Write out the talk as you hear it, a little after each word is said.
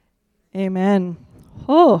Amen.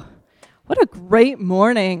 Oh, what a great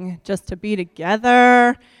morning just to be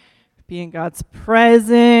together, be in God's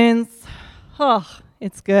presence. Oh,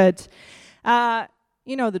 it's good.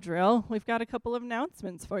 You know the drill. We've got a couple of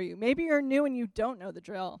announcements for you. Maybe you're new and you don't know the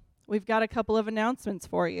drill. We've got a couple of announcements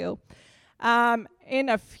for you. In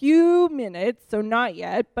a few minutes, so not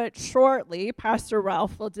yet, but shortly, Pastor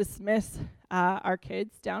Ralph will dismiss our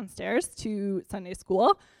kids downstairs to Sunday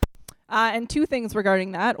school. And two things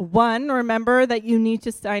regarding that. One, remember that you need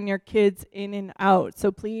to sign your kids in and out.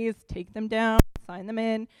 So please take them down, sign them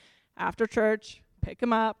in. After church, pick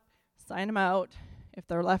them up, sign them out. If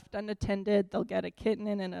they're left unattended, they'll get a kitten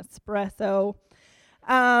and an espresso.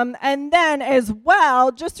 And then as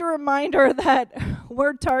well, just a reminder that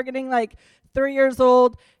we're targeting like 3 years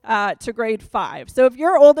old to grade 5. So if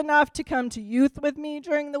you're old enough to come to youth with me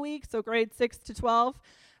during the week, so grade 6 to 12,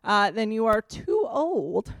 then you are too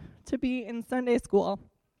old to be in Sunday school.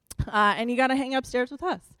 And you got to hang upstairs with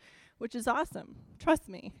us, which is awesome. Trust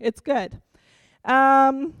me, it's good.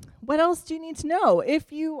 What else do you need to know?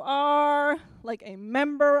 If you are like a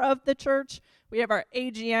member of the church, we have our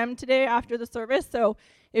AGM today after the service. So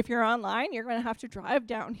if you're online, you're going to have to drive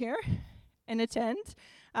down here and attend.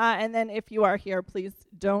 And then if you are here, please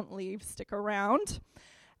don't leave. Stick around.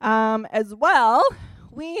 As well,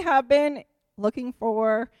 we have been looking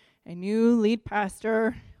for a new lead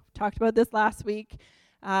pastor. We talked about this last week.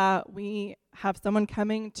 We have someone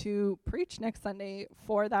coming to preach next Sunday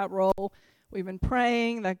for that role. We've been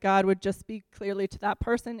praying that God would just speak clearly to that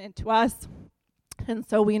person and to us. And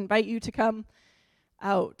so we invite you to come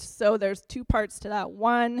out. So there's two parts to that.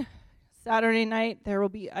 One, Saturday night, there will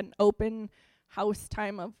be an open house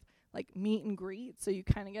time of like meet and greet. So you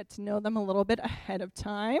kind of get to know them a little bit ahead of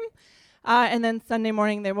time. And then Sunday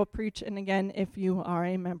morning, they will preach. And again, if you are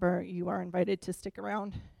a member, you are invited to stick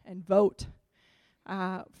around and vote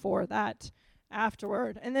for that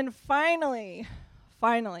afterward. And then finally,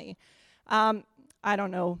 I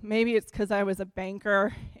don't know, maybe it's because I was a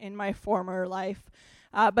banker in my former life,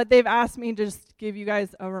 but they've asked me to just give you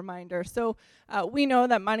guys a reminder. So we know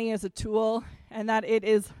that money is a tool and that it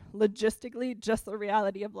is logistically just the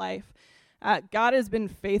reality of life. God has been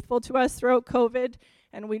faithful to us throughout COVID,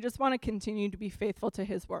 and we just want to continue to be faithful to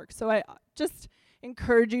his work. So I just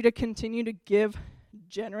encourage you to continue to give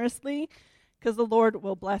generously, because the Lord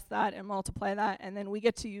will bless that and multiply that, and then we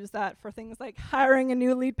get to use that for things like hiring a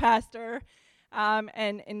new lead pastor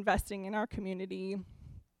and investing in our community,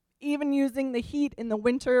 even using the heat in the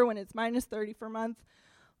winter when it's minus 30 for a month,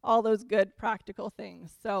 all those good practical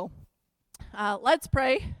things. So let's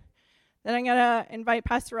pray. Then I'm going to invite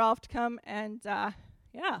Pastor Ralph to come, and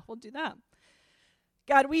we'll do that.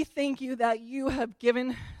 God, we thank you that you have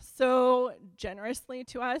given so generously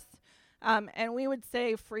to us. And we would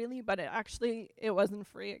say freely, but it wasn't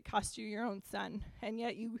free. It cost you your own son, and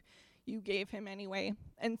yet you gave him anyway.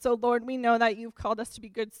 And so, Lord, we know that you've called us to be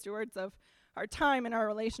good stewards of our time and our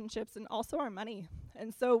relationships and also our money.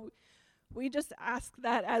 And so we just ask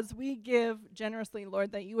that as we give generously,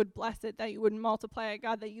 Lord, that you would bless it, that you would multiply it,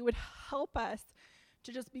 God, that you would help us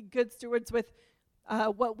to just be good stewards with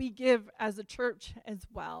what we give as a church as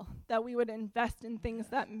well, that we would invest in things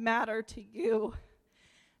that matter to you.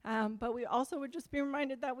 But we also would just be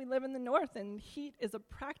reminded that we live in the north, and heat is a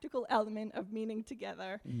practical element of meeting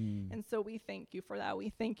together. And so we thank you for that. We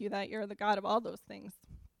thank you that you're the God of all those things.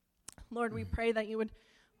 Lord, we pray that you would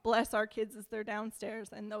bless our kids as they're downstairs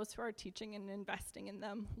and those who are teaching and investing in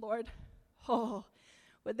them. Lord,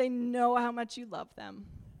 would they know how much you love them?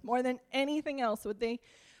 More than anything else, would they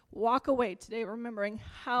walk away today remembering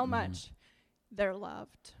how much they're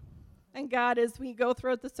loved? And God, as we go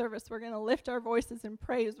throughout the service, we're going to lift our voices in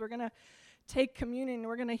praise. We're going to take communion.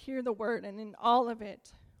 We're going to hear the word. And in all of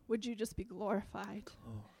it, would you just be glorified?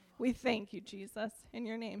 We thank you, Jesus. In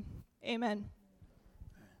your name, amen.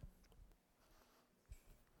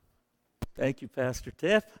 Thank you, Pastor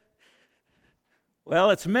Tiff. Well,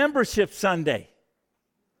 it's Membership Sunday.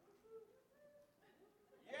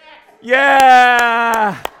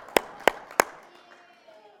 Yeah!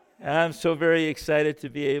 I'm so very excited to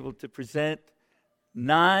be able to present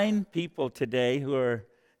 9 people today who are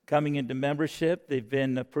coming into membership. They've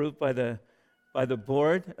been approved by the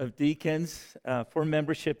board of deacons for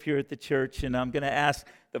membership here at the church, and I'm going to ask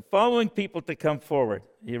the following people to come forward.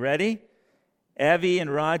 You ready? Abby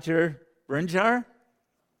and Roger Brinjar. Are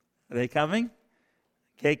they coming?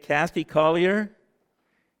 Okay, Kathy Collier,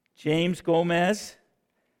 James Gomez,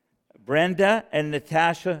 Brenda and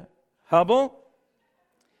Natasha Hubble,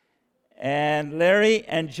 and Larry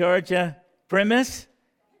and Georgia Primus,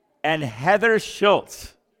 and Heather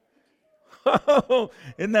Schultz. Oh,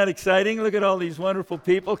 isn't that exciting? Look at all these wonderful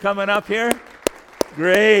people coming up here.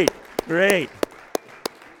 Great, great.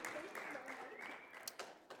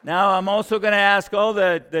 Now I'm also going to ask all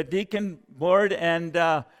the deacon board and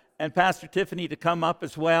Pastor Tiffany to come up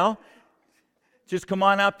as well. Just come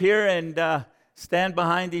on up here and stand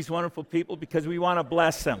behind these wonderful people because we want to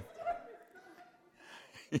bless them.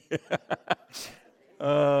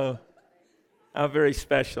 Oh, how very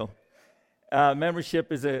special.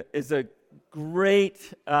 Membership is a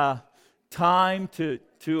great time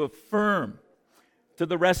to affirm to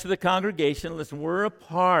the rest of the congregation, listen, we're a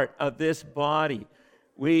part of this body.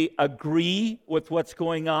 We agree with what's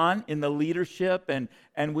going on in the leadership,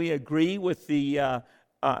 and we agree with the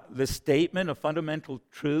statement of fundamental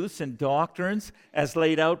truths and doctrines as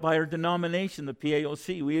laid out by our denomination, the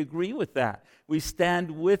PAOC. We agree with that. We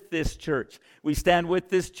stand with this church. We stand with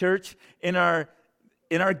this church in our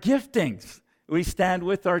giftings. We stand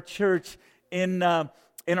with our church in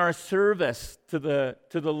our service to the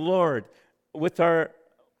Lord, with our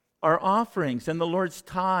offerings and the Lord's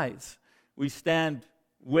tithes. We stand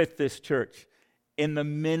with this church in the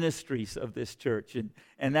ministries of this church.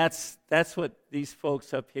 And that's what these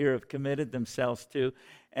folks up here have committed themselves to.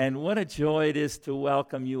 And what a joy it is to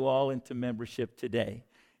welcome you all into membership today.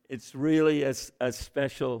 It's really a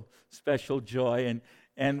special joy.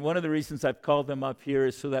 And one of the reasons I've called them up here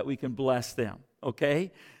is so that we can bless them,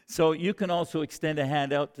 okay? So you can also extend a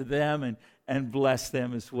hand out to them and bless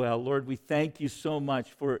them as well. Lord, we thank you so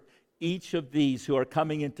much for each of these who are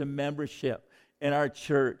coming into membership in our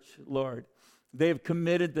church, Lord. They have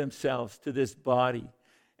committed themselves to this body.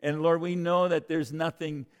 And Lord, we know that there's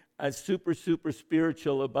nothing super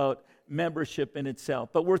spiritual about membership in itself.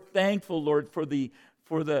 But we're thankful, Lord, for the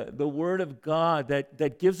Word of God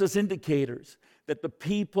that gives us indicators that the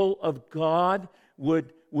people of God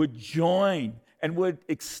would join and would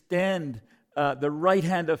extend the right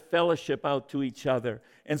hand of fellowship out to each other.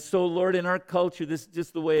 And so, Lord, in our culture, this is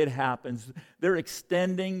just the way it happens. They're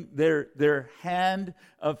extending their hand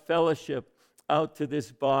of fellowship out to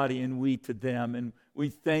this body and we to them. And we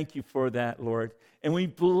thank you for that, Lord. And we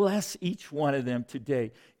bless each one of them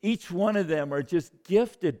today. Each one of them are just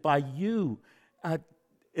gifted by you.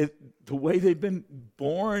 The way they've been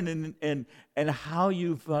born and how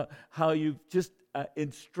you've just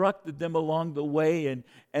instructed them along the way,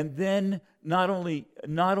 and then not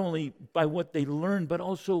only by what they learned, but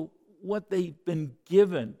also what they've been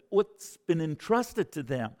given, what's been entrusted to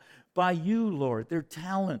them by you, Lord, their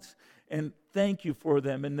talents. And thank you for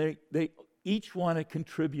them. And they each want to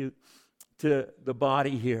contribute to the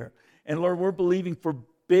body here. And Lord, we're believing for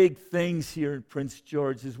big things here in Prince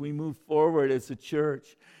George as we move forward as a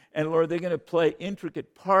church. And Lord, they're going to play an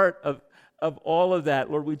intricate part of all of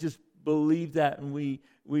that. Lord, we just believe that and we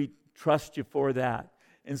trust you for that.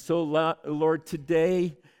 And so, Lord,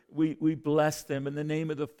 today we bless them in the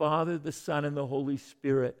name of the Father, the Son, and the Holy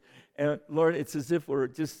Spirit. And Lord, it's as if we're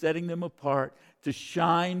just setting them apart to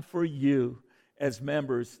shine for you as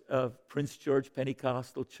members of Prince George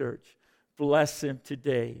Pentecostal Church. Bless them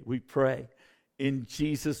today, we pray. In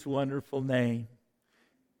Jesus' wonderful name,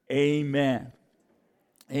 amen.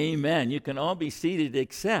 Amen. You can all be seated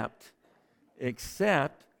except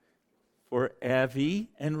for Evie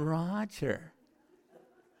and Roger.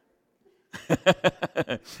 What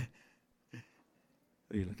are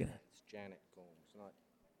you looking at? It's Janet Gomes, not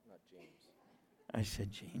James. I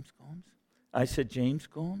said James Gomes? I said James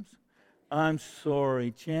Gomes? I'm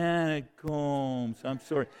sorry, Janet Gomes. I'm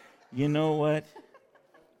sorry. You know what?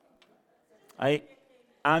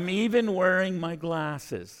 I'm even wearing my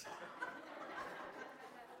glasses.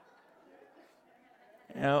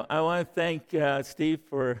 Now, I want to thank Steve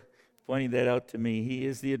for pointing that out to me. He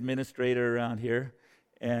is the administrator around here,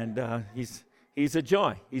 and he's a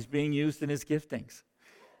joy. He's being used in his giftings.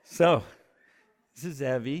 So, this is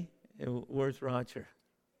Evie. Where's Roger?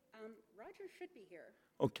 Roger should be here.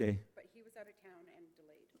 Okay. But he was out of town and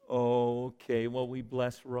delayed. Okay. Well, we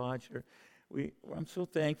bless Roger. I'm so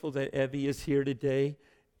thankful that Evie is here today,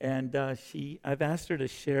 and I've asked her to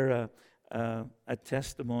share a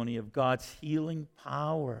testimony of God's healing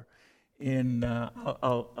power.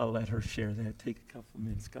 I'll let her share that. Take a couple of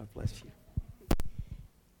minutes. God bless you.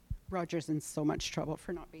 Roger's in so much trouble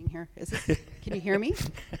for not being here. Can you hear me?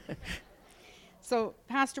 So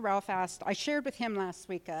Pastor Ralph asked, I shared with him last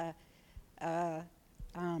week a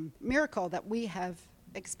miracle that we have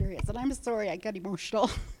experienced. And I'm sorry, I got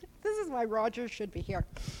emotional. This is why Roger should be here.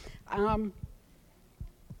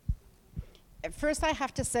 At first, I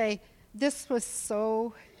have to say, this was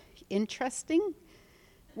so interesting,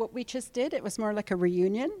 what we just did. It was more like a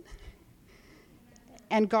reunion.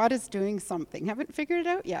 And God is doing something. Haven't figured it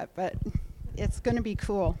out yet, but it's going to be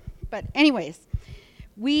cool. But anyways,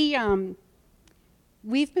 we've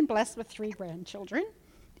been blessed with 3 grandchildren,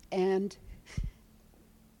 and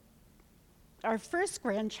our first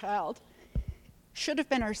grandchild should have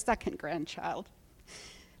been our second grandchild,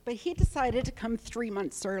 but he decided to come 3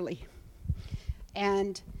 months early.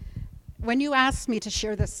 And when you asked me to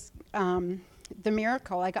share this, the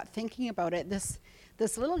miracle, I got thinking about it. This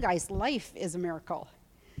little guy's life is a miracle.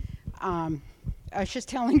 I was just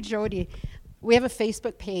telling Jody, we have a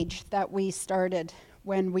Facebook page that we started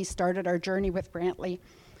when we started our journey with Brantley.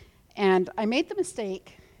 And I made the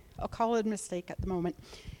mistake, I'll call it a mistake at the moment,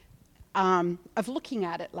 of looking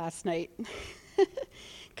at it last night.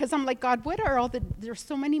 Because I'm like, God, what are there's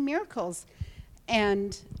so many miracles.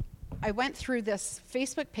 And I went through this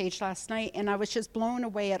Facebook page last night, and I was just blown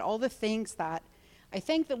away at all the things that I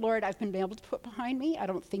thank the Lord I've been able to put behind me. I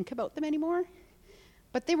don't think about them anymore.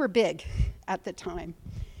 But they were big at the time.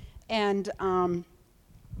 And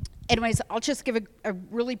anyways, I'll just give a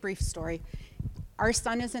really brief story. Our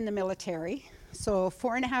son is in the military. So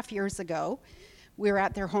 4.5 years ago, we were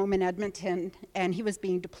at their home in Edmonton, and he was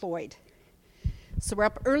being deployed. So we're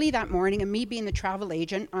up early that morning, and me being the travel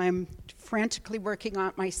agent, I'm frantically working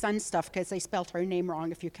on my son's stuff because they spelled our name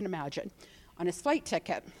wrong, if you can imagine, on his flight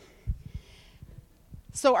ticket.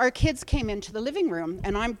 So our kids came into the living room,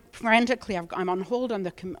 and I'm frantically, I'm on hold on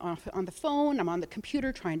the phone, I'm on the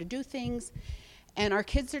computer trying to do things, and our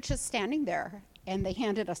kids are just standing there, and they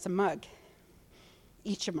handed us a mug,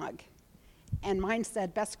 each a mug. And mine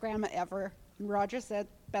said, "Best grandma ever," and Roger said,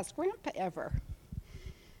 "Best grandpa ever."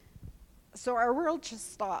 So our world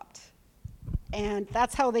just stopped, and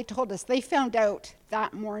that's how they told us. They found out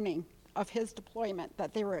that morning of his deployment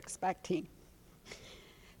that they were expecting.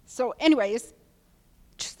 So anyways,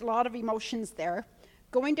 just a lot of emotions there.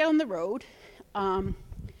 Going down the road,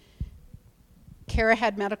 Kara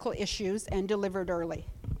had medical issues and delivered early.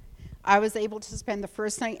 I was able to spend the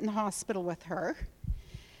first night in the hospital with her,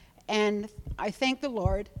 and I thank the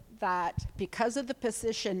Lord that because of the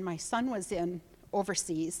position my son was in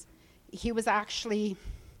overseas, he was actually,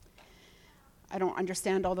 I don't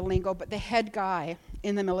understand all the lingo, but the head guy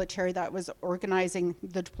in the military that was organizing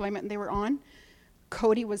the deployment they were on,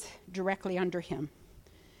 Cody was directly under him.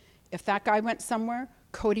 If that guy went somewhere,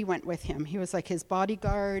 Cody went with him. He was like his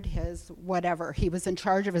bodyguard, his whatever. He was in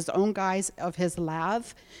charge of his own guys, of his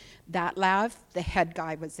LAV. That LAV, the head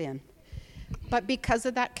guy was in. But because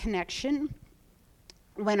of that connection,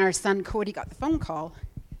 when our son Cody got the phone call,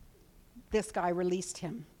 this guy released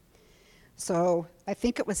him. So I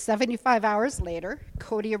think it was 75 hours later,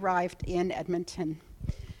 Cody arrived in Edmonton.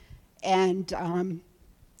 And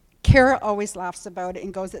Kara always laughs about it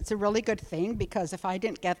and goes, it's a really good thing, because if I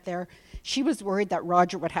didn't get there, she was worried that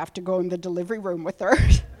Roger would have to go in the delivery room with her.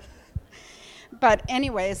 But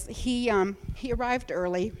anyways, he arrived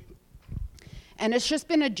early. And it's just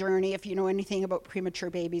been a journey. If you know anything about premature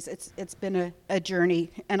babies, it's been a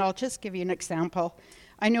journey. And I'll just give you an example.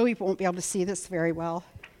 I know you won't be able to see this very well,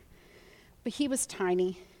 but he was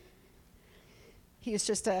tiny. He was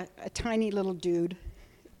just a tiny little dude.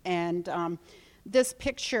 And this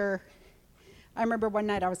picture, I remember one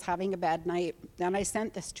night I was having a bad night, and I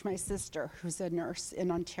sent this to my sister, who's a nurse in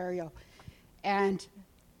Ontario. And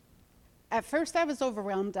at first I was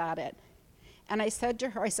overwhelmed at it. And I said to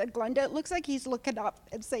her, I said, Glenda, it looks like he's looking up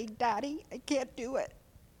and saying, Daddy, I can't do it.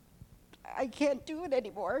 I can't do it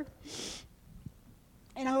anymore.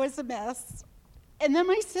 And I was a mess. And then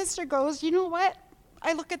my sister goes, you know what?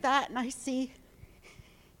 I look at that and I see,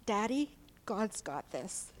 Daddy, God's got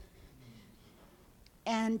this.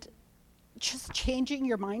 And just changing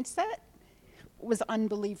your mindset was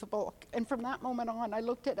unbelievable. And from that moment on, I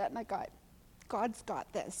looked at it and I got, God's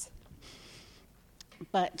got this.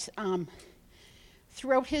 But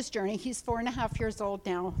throughout his journey, he's 4.5 years old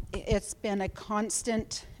now, it's been a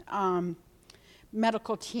constant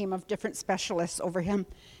medical team of different specialists over him.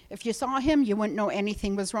 If you saw him, you wouldn't know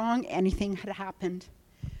anything was wrong, anything had happened.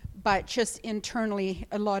 But just internally,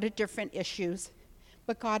 a lot of different issues.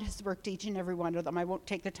 But God has worked each and every one of them. I won't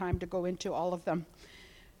take the time to go into all of them.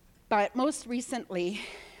 But most recently,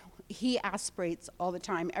 he aspirates all the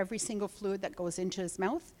time. Every single fluid that goes into his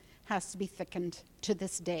mouth has to be thickened to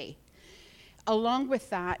this day. Along with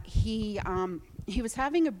that, he was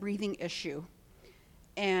having a breathing issue.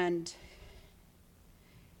 And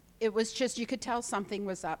it was just, you could tell something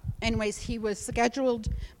was up. Anyways, he was scheduled.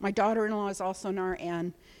 My daughter-in-law is also an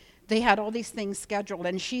RN. They had all these things scheduled,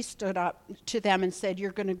 and she stood up to them and said,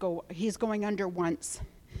 "You're going to go, he's going under once.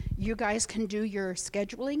 You guys can do your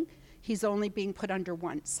scheduling. He's only being put under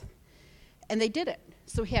once." And they did it.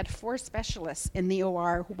 So he had 4 specialists in the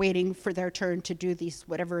OR waiting for their turn to do these,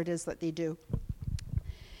 whatever it is that they do.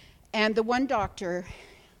 And the one doctor,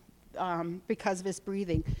 because of his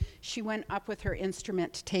breathing, she went up with her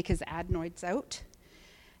instrument to take his adenoids out.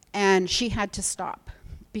 And she had to stop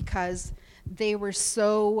because they were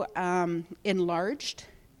so enlarged,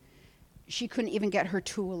 she couldn't even get her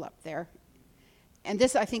tool up there. And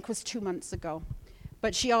this, I think, was 2 months ago.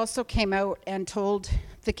 But she also came out and told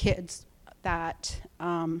the kids that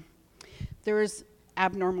there was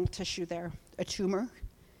abnormal tissue there, a tumor.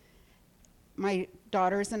 My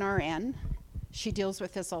daughter's an RN. She deals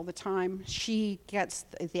with this all the time. She gets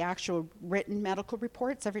the actual written medical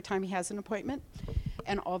reports every time he has an appointment,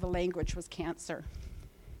 and all the language was cancer.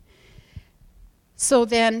 So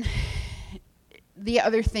then the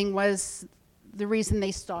other thing was, the reason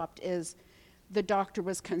they stopped is the doctor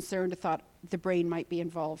was concerned, thought the brain might be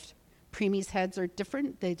involved. Preemies' heads are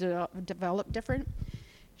different, they develop different.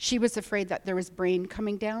 She was afraid that there was brain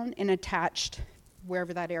coming down and attached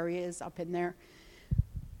wherever that area is up in there.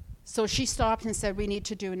 So she stopped and said, we need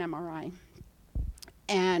to do an MRI.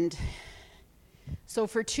 And so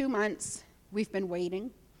for 2 months, we've been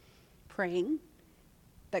waiting, praying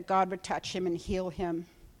that God would touch him and heal him.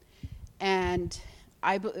 And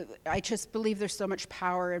I just believe there's so much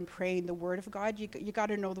power in praying the Word of God. You got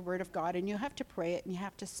to know the Word of God, and you have to pray it, and you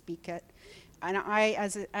have to speak it. And I,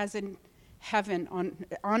 as in heaven,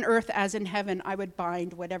 on earth as in heaven, I would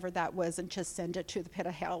bind whatever that was and just send it to the pit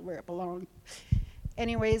of hell where it belonged.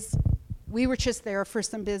 Anyways, we were just there for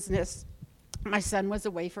some business. My son was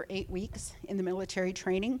away for 8 weeks in the military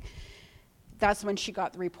training. That's when she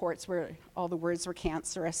got the reports where all the words were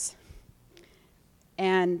cancerous.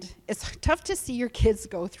 And it's tough to see your kids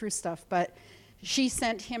go through stuff, but she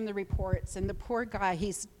sent him the reports, and the poor guy,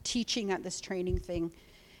 he's teaching at this training thing,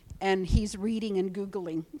 and he's reading and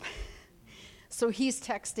Googling. So he's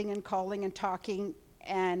texting and calling and talking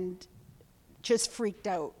and just freaked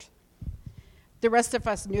out. The rest of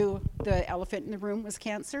us knew the elephant in the room was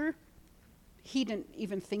cancer. He didn't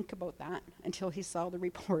even think about that until he saw the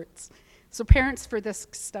reports. So parents for this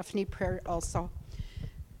stuff need prayer also.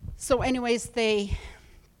 So anyways, they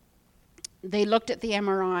looked at the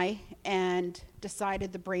MRI and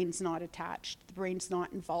decided the brain's not attached. The brain's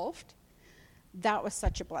not involved. That was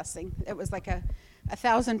such a blessing. It was like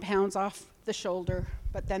 1,000 pounds off the shoulder,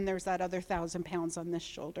 but then there's that other 1,000 pounds on this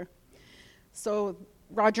shoulder. So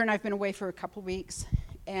Roger and I have been away for a couple weeks,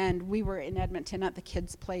 and we were in Edmonton at the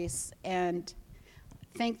kids' place, and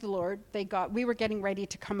thank the Lord, we were getting ready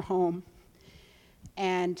to come home,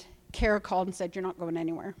 and Kara called and said, you're not going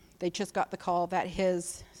anywhere. They just got the call that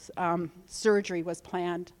his surgery was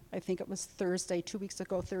planned. I think it was Thursday, 2 weeks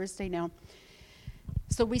ago, Thursday now.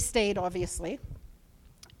 So we stayed, obviously,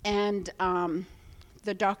 and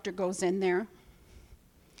the doctor goes in there,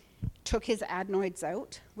 took his adenoids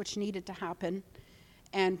out, which needed to happen,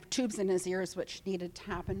 and tubes in his ears, which needed to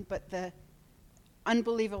happen. But the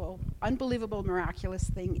unbelievable, miraculous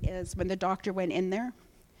thing is when the doctor went in there,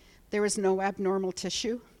 there was no abnormal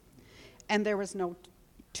tissue, and there was no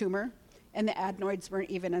tumor, and the adenoids weren't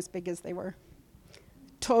even as big as they were.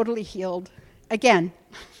 Totally healed. Again,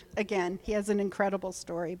 he has an incredible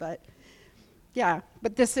story, but yeah,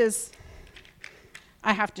 but this is,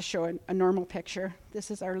 I have to show a normal picture.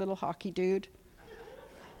 This is our little hockey dude.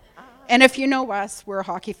 And if you know us, we're a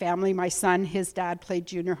hockey family. My son, his dad played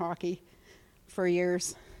junior hockey for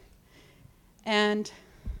years. And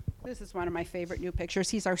this is one of my favorite new pictures.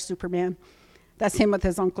 He's our Superman. That's him with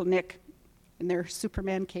his Uncle Nick in their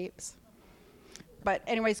Superman capes. But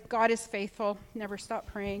anyways, God is faithful. Never stop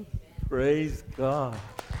praying. Praise God.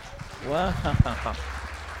 Wow.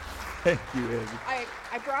 Thank you, Abby.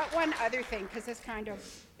 I brought one other thing because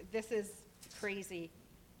this is crazy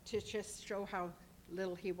to just show how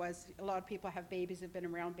little he was. A lot of people have babies, have been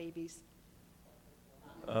around babies.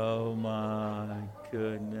 Oh my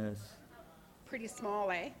goodness. Pretty small,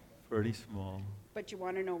 eh? Pretty small. But you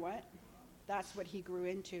want to know what? That's what he grew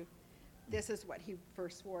into. This is what he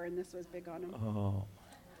first wore, and this was big on him. Oh.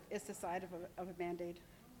 It's the side of a Band-Aid.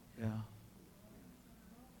 Yeah.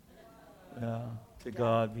 Yeah. To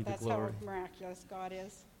God be the glory. That's how miraculous God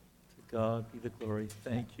is. To God be the glory.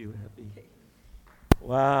 Thank you, Abby. Okay.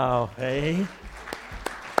 Wow. Hey.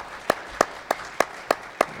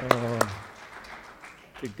 Oh.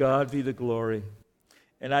 To God be the glory.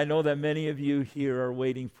 And I know that many of you here are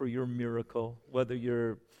waiting for your miracle, whether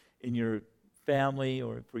you're in your family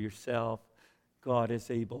or for yourself. God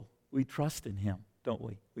is able. We trust in him, don't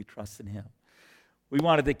we? We trust in him. We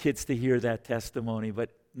wanted the kids to hear that testimony,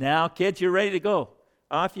 but now, kids, you're ready to go.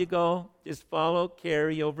 Off you go. Just follow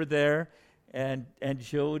Carrie over there, and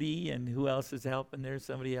Jody, and who else is helping there?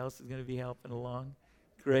 Somebody else is going to be helping along.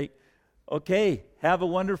 Great. Okay, have a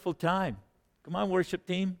wonderful time. Come on, worship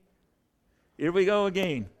team. Here we go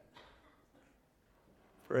again.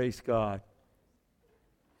 Praise God.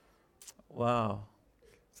 Wow.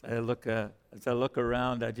 As I look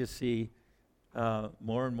around, I just see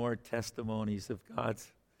more and more testimonies of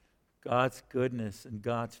God's goodness and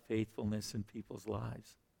God's faithfulness in people's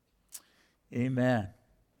lives. Amen.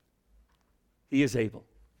 He is able.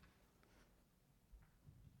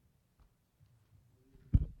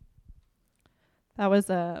 That was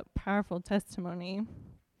a powerful testimony.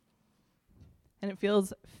 And it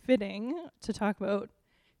feels fitting to talk about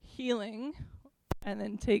healing and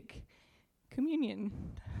then take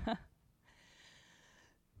communion.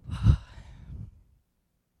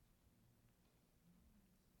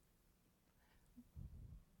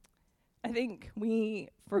 I think we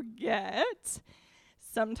forget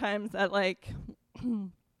sometimes that, like,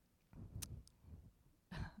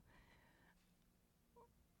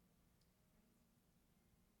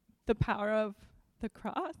 the power of the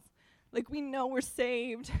cross. Like, we know we're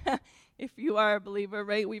saved if you are a believer,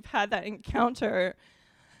 right? We've had that encounter.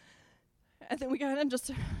 And then we kind of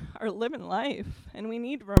just are living life. And we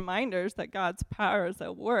need reminders that God's power is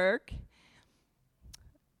at work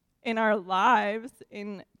in our lives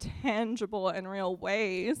in tangible and real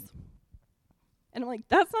ways. And I'm like,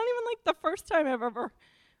 that's not even like the first time I've ever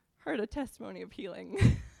heard a testimony of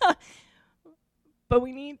healing. But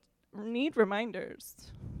we need reminders.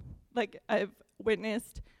 Like, I've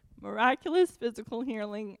witnessed miraculous physical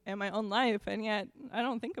healing in my own life, and yet I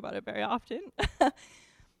don't think about it very often.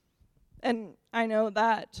 And I know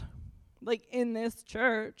that, like, in this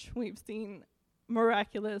church, we've seen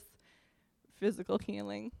miraculous physical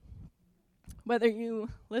healing. Whether you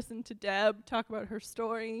listen to Deb talk about her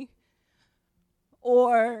story,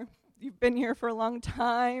 or you've been here for a long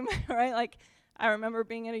time, right? Like, I remember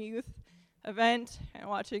being at a youth event and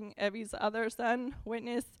watching Evie's other son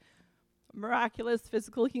witness miraculous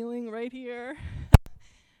physical healing right here.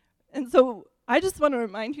 And so I just want to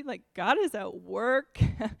remind you, like, God is at work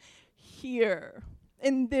here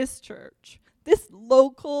in this church, this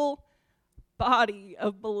local body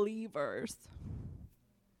of believers.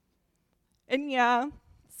 And yeah,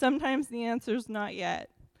 sometimes the answer is not yet.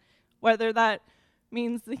 Whether that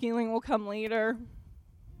means the healing will come later,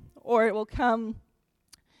 or it will come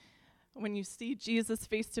when you see Jesus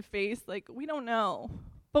face to face, like, we don't know.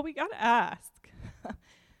 But we got to ask.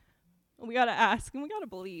 We got to ask, and we got to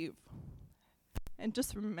believe. And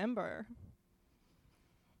just remember,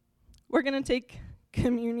 we're going to take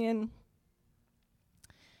communion.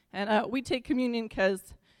 And we take communion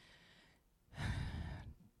because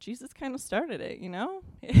Jesus kind of started it, you know?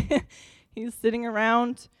 He's sitting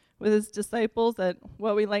around with his disciples at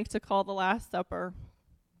what we like to call the Last Supper.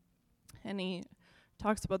 And he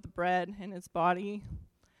talks about the bread in his body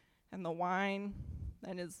and the wine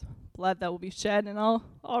and his blood that will be shed, and I'll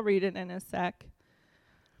read it in a sec.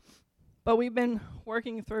 But we've been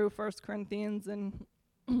working through 1 Corinthians, and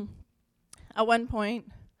at one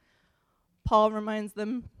point, Paul reminds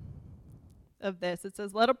them of this. It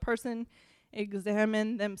says, let a person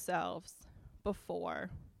examine themselves before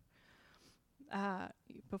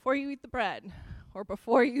you eat the bread or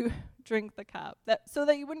before you drink the cup, so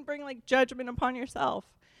that you wouldn't bring, like, judgment upon yourself.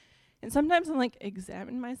 And sometimes I'm like,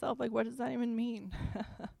 examine myself? Like, what does that even mean?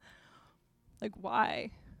 Like, why?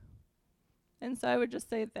 And so I would just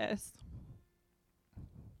say this.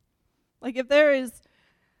 Like, if there is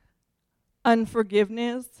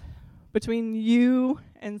unforgiveness between you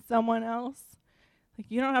and someone else, like,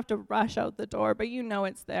 you don't have to rush out the door, but you know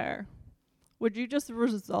it's there. Would you just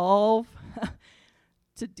resolve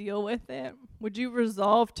to deal with it? Would you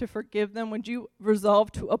resolve to forgive them? Would you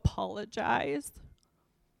resolve to apologize?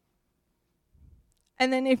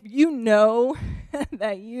 And then if you know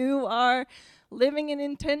that you are living in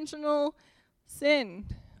intentional sin,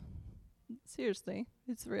 seriously,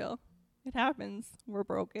 it's real. It happens. We're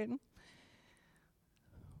broken.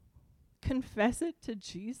 Confess it to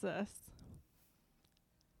Jesus.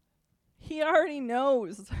 He already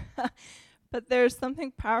knows. But there's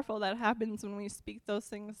something powerful that happens when we speak those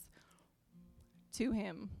things to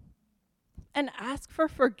him. And ask for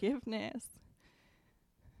forgiveness.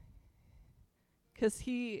 Because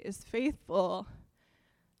he is faithful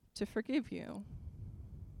to forgive you.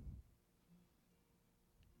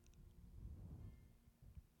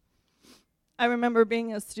 I remember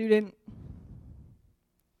being a student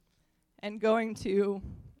and going to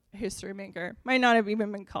History Maker. Might not have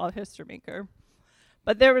even been called History Maker.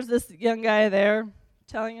 But there was this young guy there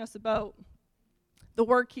telling us about the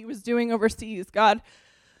work he was doing overseas. God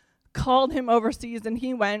called him overseas, and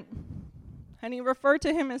he went, and he referred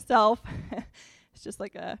to himself as just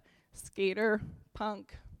like a skater,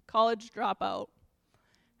 punk, college dropout.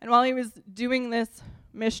 And while he was doing this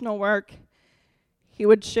missional work, he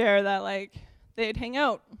would share that, like, they'd hang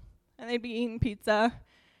out, and they'd be eating pizza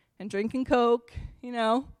and drinking Coke, you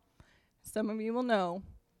know. Some of you will know.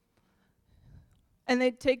 And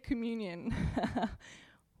they'd take communion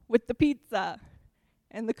with the pizza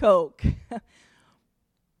and the Coke.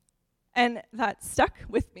 And that stuck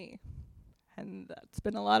with me. And that's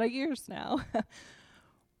been a lot of years now.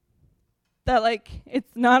 That, like,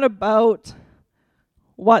 it's not about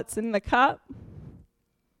what's in the cup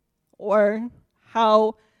or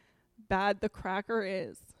how bad the cracker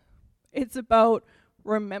is. It's about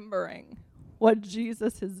remembering what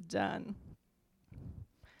Jesus has done.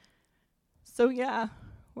 So yeah,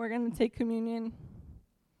 we're going to take communion.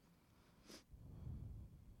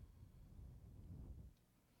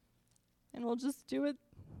 And we'll just do it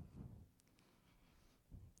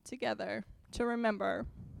together to remember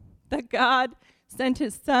that God sent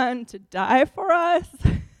his son to die for us.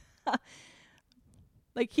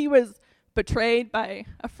 Like, he was betrayed by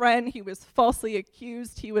a friend. He was falsely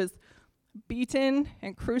accused. He was beaten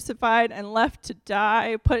and crucified and left to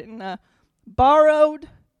die, put in a borrowed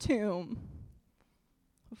tomb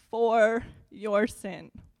for your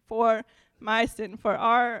sin, for my sin, for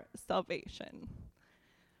our salvation.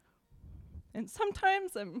 And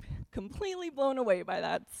sometimes I'm completely blown away by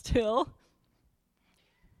that still.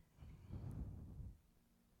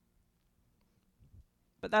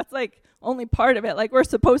 But that's like only part of it. Like, we're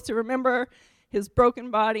supposed to remember his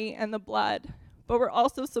broken body and the blood, but we're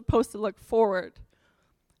also supposed to look forward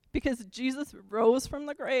because Jesus rose from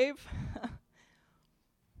the grave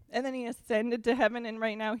and then he ascended to heaven, and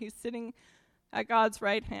right now he's sitting at God's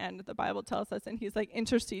right hand, the Bible tells us, and he's like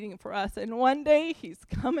interceding for us, and one day he's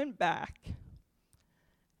coming back.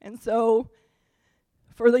 And so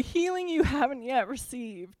for the healing you haven't yet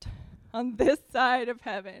received on this side of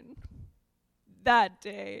heaven, that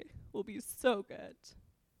day will be so good.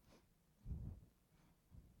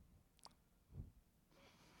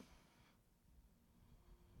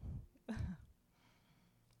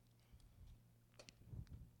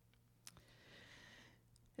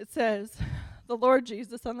 It says, the Lord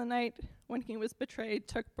Jesus, on the night when he was betrayed,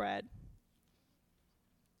 took bread.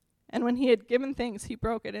 And when he had given thanks, he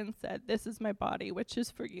broke it and said, "This is my body, which is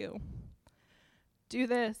for you. Do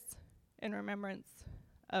this in remembrance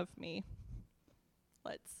of me."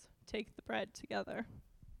 Let's take the bread together.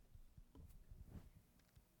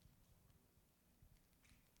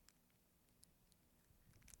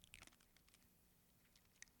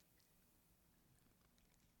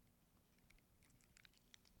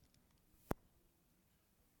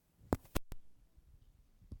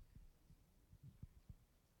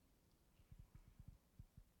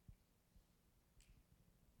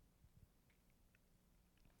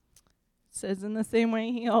 It says, in the same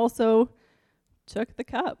way, he also took the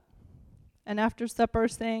cup, and after supper,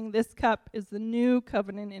 saying, "This cup is the new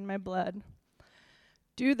covenant in my blood.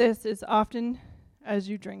 Do this as often as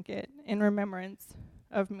you drink it in remembrance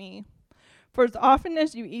of me. For as often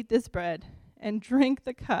as you eat this bread and drink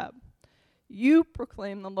the cup, you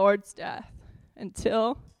proclaim the Lord's death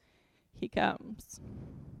until he comes."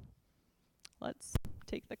 Let's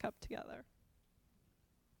take the cup together.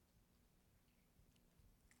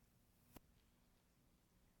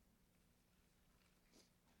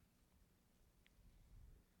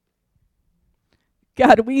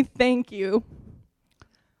 God, we thank you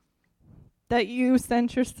that you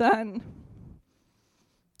sent your son.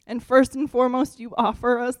 And first and foremost, you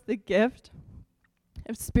offer us the gift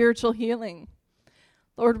of spiritual healing.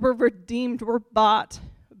 Lord, we're redeemed. We're bought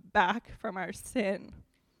back from our sin.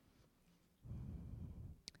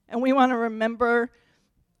 And we want to remember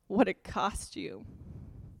what it cost you.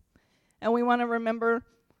 And we want to remember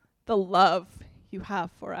the love you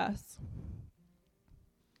have for us.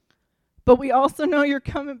 But we also know you're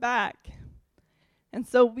coming back. And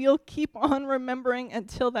so we'll keep on remembering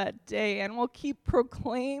until that day, and we'll keep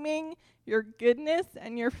proclaiming your goodness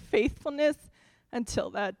and your faithfulness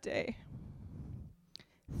until that day.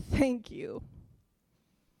 Thank you.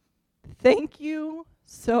 Thank you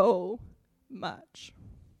so much.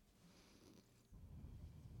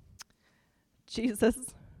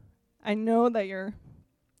 Jesus, I know that your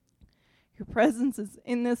presence is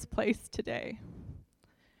in this place today.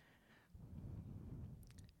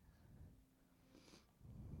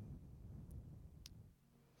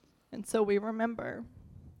 And so we remember,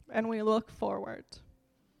 and we look forward,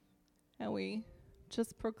 and we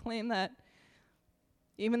just proclaim that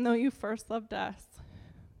even though you first loved us,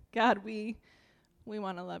 God, we we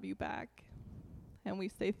want to love you back. And we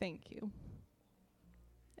say thank you.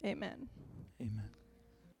 Amen. Amen.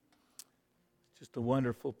 Just a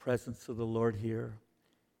wonderful presence of the Lord here.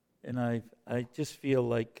 And I just feel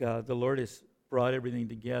like the Lord has brought everything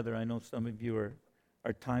together. I know some of you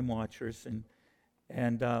are time watchers,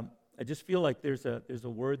 and I just feel like there's a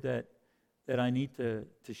word that I need to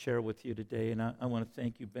share with you today, and I want to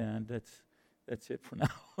thank you, band. That's it for now.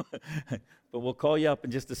 But we'll call you up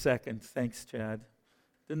in just a second. Thanks, Chad.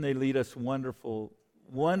 Didn't they lead us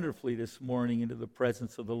wonderfully this morning into the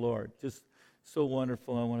presence of the Lord? Just so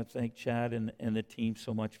wonderful. I want to thank Chad and the team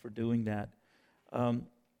so much for doing that.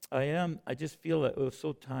 I just feel that it was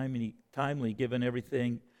so timely given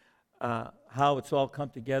everything, how it's all come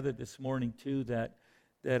together this morning too, that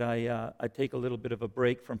I take a little bit of a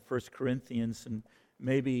break from 1 Corinthians, and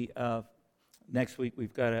maybe next week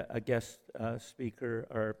we've got a guest speaker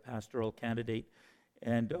or pastoral candidate,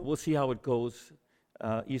 and we'll see how it goes.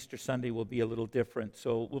 Easter Sunday will be a little different,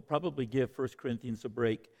 so we'll probably give 1 Corinthians a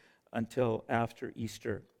break until after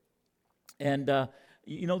Easter. And the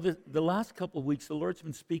last couple of weeks, the Lord's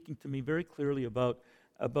been speaking to me very clearly about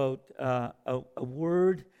a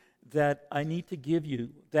word that I need to give you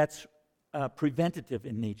that's preventative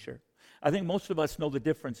in nature. I think most of us know the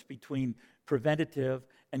difference between preventative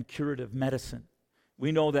and curative medicine.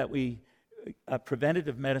 We know that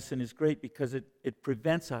preventative medicine is great because it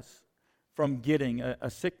prevents us from getting a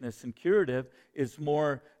sickness, and curative is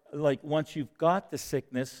more like once you've got the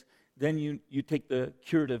sickness, then you take the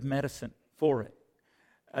curative medicine for it.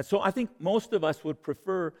 So I think most of us would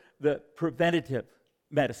prefer the preventative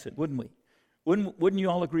medicine, wouldn't we? Wouldn't you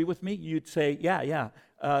all agree with me? You'd say, yeah.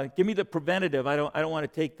 Give me the preventative. I don't want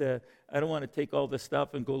to take all this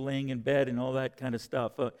stuff and go laying in bed and all that kind of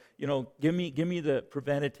stuff. Give me the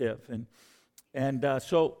preventative. And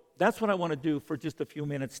so that's what I want to do for just a few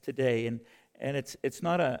minutes today. And it's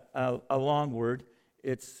not a long word.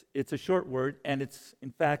 It's a short word, and it's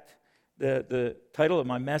in fact the title of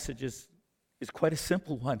my message is quite a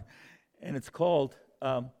simple one, and it's called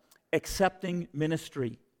Accepting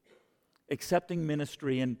Ministry. Accepting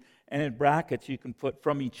ministry, and in brackets you can put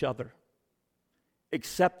from each other.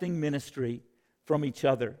 Accepting ministry from each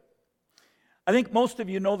other. I think most of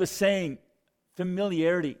you know the saying,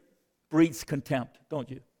 familiarity breeds contempt, don't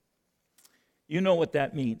you? You know what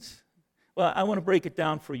that means. Well, I want to break it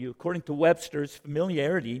down for you. According to Webster's,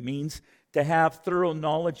 familiarity means to have thorough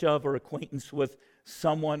knowledge of or acquaintance with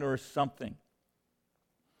someone or something.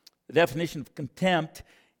 The definition of contempt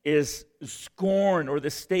is scorn, or the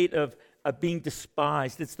state of being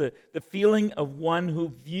despised. It's the feeling of one who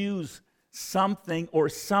views something or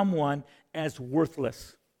someone as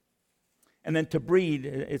worthless. And then to breed,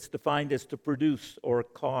 it's defined as to produce or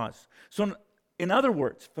cause. So in other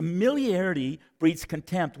words, familiarity breeds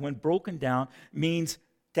contempt when broken down means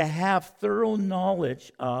to have thorough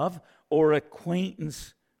knowledge of or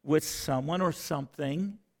acquaintance with someone or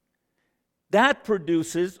something. That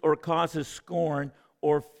produces or causes scorn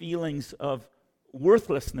or feelings of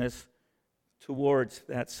worthlessness towards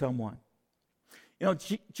that someone.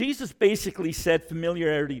 Jesus basically said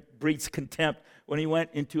familiarity breeds contempt when he went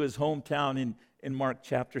into his hometown in Mark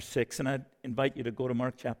chapter 6. And I'd invite you to go to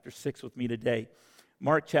Mark chapter 6 with me today.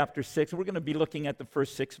 Mark chapter 6, we're going to be looking at the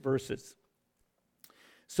first 6 verses.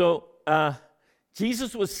 So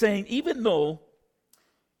Jesus was saying, even though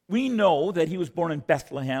we know that he was born in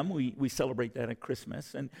Bethlehem, we celebrate that at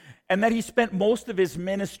Christmas, and that he spent most of his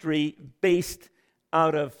ministry based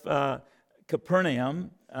out of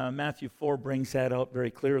Capernaum. Matthew 4 brings that out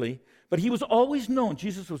very clearly. But he was always known,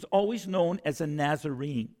 Jesus was always known as a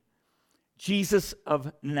Nazarene. Jesus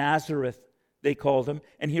of Nazareth, they called him.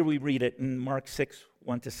 And here we read it in Mark 6,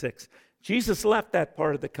 1-6. Jesus left that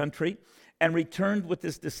part of the country and returned with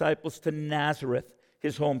his disciples to Nazareth,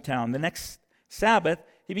 his hometown. The next Sabbath,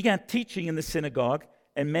 he began teaching in the synagogue,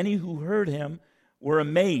 and many who heard him were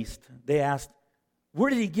amazed. They asked, where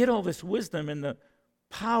did he get all this wisdom and the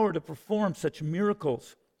power to perform such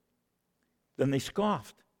miracles? Then they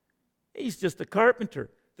scoffed. He's just a carpenter,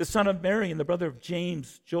 the son of Mary and the brother of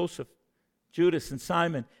James, Joseph, Judas, and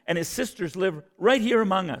Simon, and his sisters live right here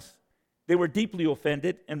among us. They were deeply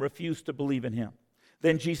offended and refused to believe in him.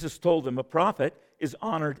 Then Jesus told them, a prophet is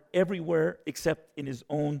honored everywhere except in his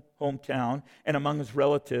own hometown and among his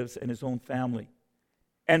relatives and his own family.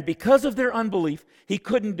 And because of their unbelief, he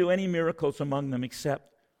couldn't do any miracles among them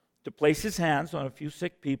except to place his hands on a few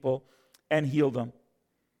sick people and heal them.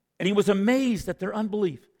 And he was amazed at their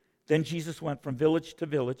unbelief. Then Jesus went from village to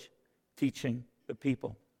village, teaching the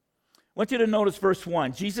people. I want you to notice verse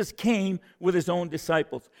 1. Jesus came with his own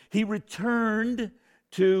disciples. He returned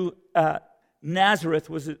to Nazareth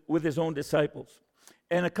with his own disciples.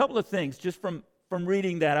 And a couple of things, just from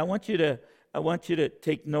reading that, I want you to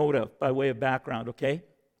take note of by way of background, okay?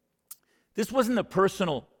 This wasn't a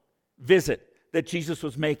personal visit that Jesus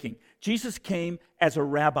was making. Jesus came as a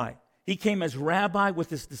rabbi. He came as rabbi with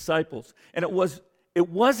his disciples. And it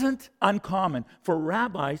wasn't uncommon for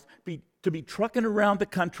rabbis to be trucking around the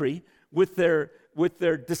country with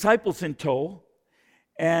their disciples in tow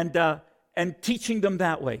and teaching them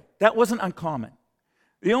that way. That wasn't uncommon.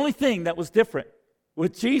 The only thing that was different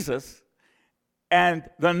with Jesus and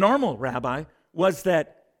the normal rabbi was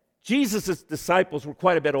that Jesus' disciples were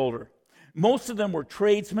quite a bit older. Most of them were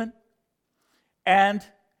tradesmen, and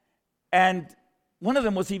one of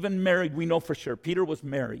them was even married, we know for sure. Peter was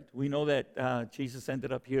married. We know that Jesus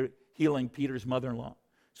ended up here healing Peter's mother-in-law.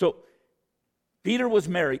 So Peter was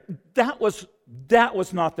married. That was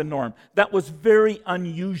not the norm. That was very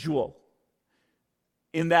unusual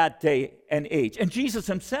in that day and age. And Jesus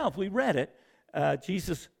himself, we read it,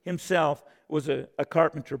 Jesus himself was a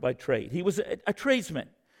carpenter by trade. He was a tradesman.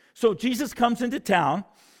 So Jesus comes into town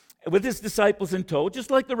with his disciples in tow,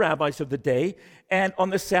 just like the rabbis of the day. And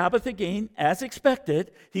on the Sabbath, again, as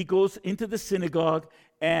expected, he goes into the synagogue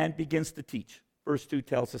and begins to teach. Verse 2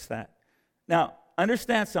 tells us that. Now,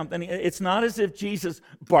 understand something. It's not as if Jesus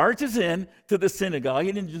barges in to the synagogue.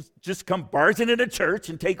 He didn't just come barging into church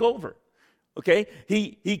and take over. Okay?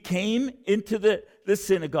 He came into the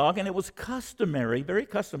synagogue, and it was customary, very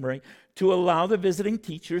customary, to allow the visiting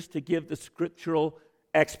teachers to give the scriptural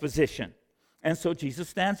exposition. And so Jesus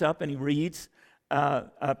stands up and he reads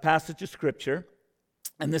a passage of Scripture.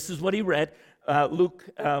 And this is what he read. Luke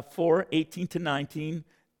 4:18-19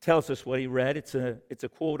 tells us what he read. It's a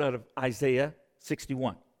quote out of Isaiah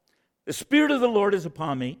 61. The Spirit of the Lord is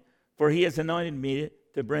upon me, for he has anointed me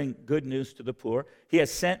to bring good news to the poor. He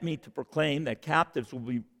has sent me to proclaim that captives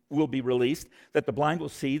will be released, that the blind will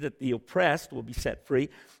see, that the oppressed will be set free,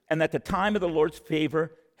 and that the time of the Lord's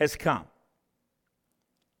favor has come.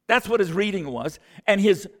 That's what his reading was. And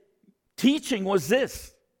his teaching was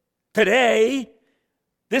this. Today,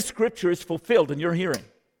 this scripture is fulfilled in your hearing.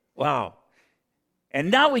 Wow.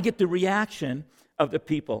 And now we get the reaction of the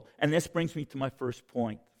people. And this brings me to my first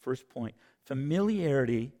point.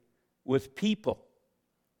 Familiarity with people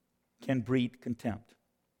can breed contempt.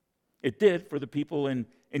 It did for the people in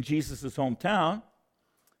Jesus' hometown.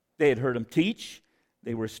 They had heard him teach.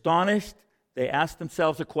 They were astonished. They asked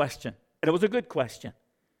themselves a question. And it was a good question.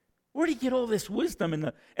 Where did he get all this wisdom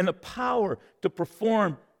and the power to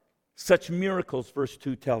perform such miracles, verse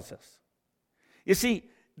 2 tells us. You see,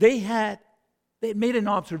 they had made an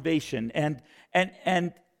observation, and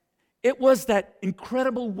it was that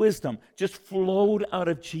incredible wisdom just flowed out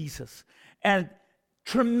of Jesus. And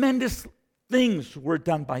tremendous things were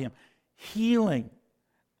done by him. Healing,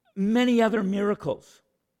 many other miracles.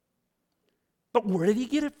 But where did he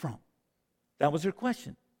get it from? That was their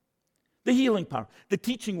question. The healing power, the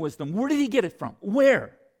teaching wisdom. Where did he get it from?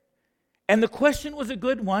 Where? And the question was a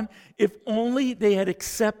good one if only they had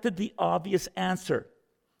accepted the obvious answer.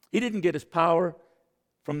 He didn't get his power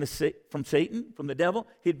from Satan, from the devil.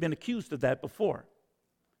 He had been accused of that before.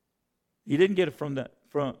 He didn't get it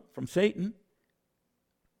from Satan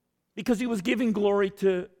because he was giving glory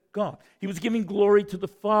to God. He was giving glory to the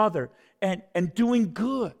Father and doing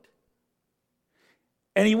good.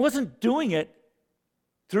 And he wasn't doing it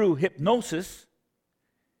through hypnosis,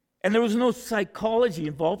 and there was no psychology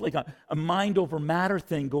involved, like a mind over matter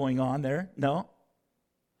thing going on there. No.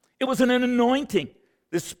 It was an anointing.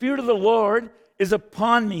 The Spirit of the Lord is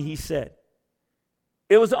upon me, he said.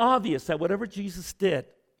 It was obvious that whatever Jesus did,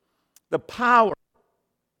 the power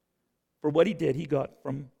for what he did, he got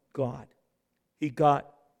from God. He got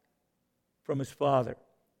from his Father.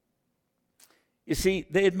 You see,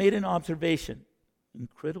 they had made an observation.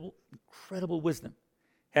 Incredible wisdom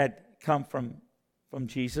had come from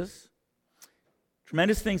Jesus.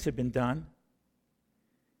 Tremendous things had been done.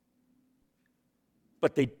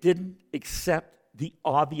 But they didn't accept the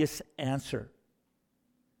obvious answer.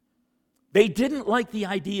 They didn't like the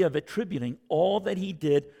idea of attributing all that he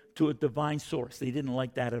did to a divine source. They didn't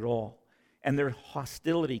like that at all. And their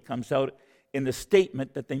hostility comes out in the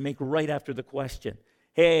statement that they make right after the question.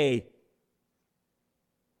 Hey,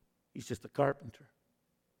 he's just a carpenter.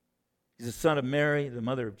 He's the son of Mary, the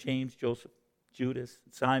mother of James, Joseph, Judas,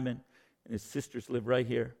 Simon, and his sisters live right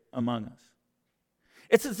here among us.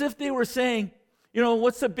 It's as if they were saying,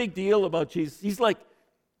 what's the big deal about Jesus? He's like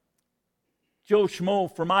Joe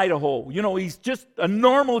Schmo from Idaho. He's just a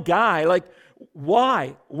normal guy. Like,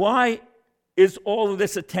 why? Why is all of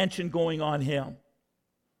this attention going on him?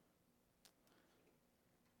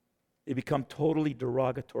 They become totally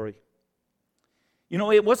derogatory.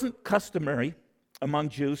 It wasn't customary among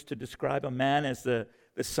Jews to describe a man as the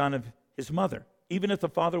son of his mother, even if the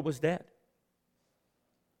father was dead.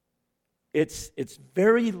 It's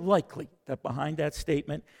very likely that behind that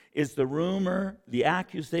statement is the rumor, the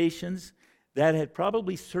accusations that had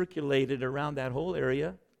probably circulated around that whole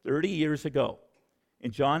area 30 years ago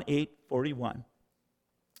in John 8:41,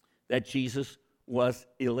 that Jesus was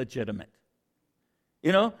illegitimate.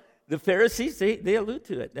 You know, the Pharisees, they allude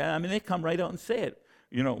to it. I mean, they come right out and say it.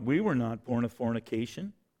 You know, we were not born of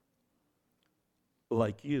fornication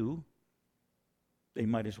like you, they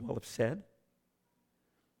might as well have said.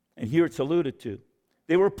 And here it's alluded to.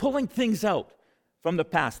 They were pulling things out from the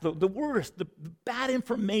past, the worst, the bad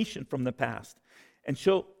information from the past. And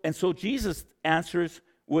so Jesus answers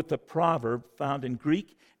with a proverb found in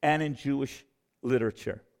Greek and in Jewish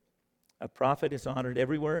literature. A prophet is honored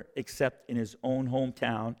everywhere except in his own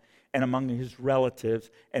hometown and among his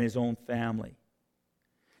relatives and his own family.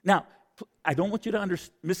 Now, I don't want you to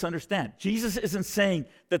misunderstand. Jesus isn't saying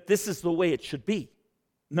that this is the way it should be.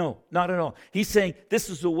 No, not at all. He's saying this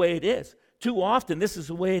is the way it is. Too often, this is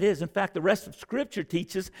the way it is. In fact, the rest of Scripture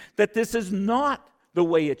teaches that this is not the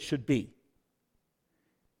way it should be.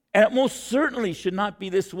 And it most certainly should not be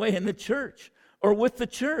this way in the church or with the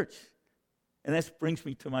church. And this brings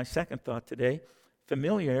me to my second thought today.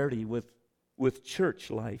 Familiarity with church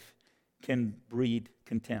life can breed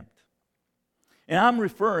contempt. And I'm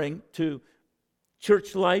referring to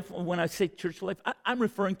church life. When I say church life, I'm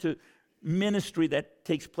referring to ministry that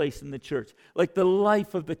takes place in the church, like the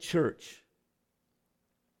life of the church.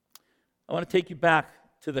 I want to take you back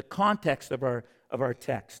to the context of our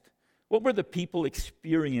text. What were the people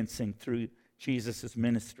experiencing through Jesus'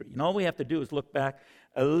 ministry? And all we have to do is look back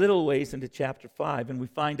a little ways into chapter 5, and we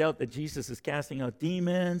find out that Jesus is casting out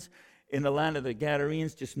demons in the land of the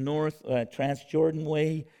Gadarenes, just north, Transjordan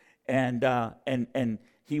way, and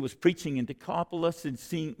he was preaching in Decapolis and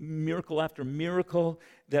seeing miracle after miracle,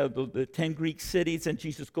 the 10 Greek cities, and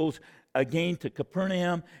Jesus goes again to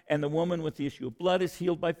Capernaum, and the woman with the issue of blood is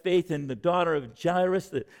healed by faith, and the daughter of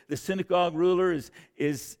Jairus, the synagogue ruler,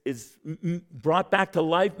 is brought back to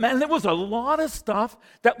life. Man, there was a lot of stuff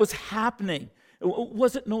that was happening.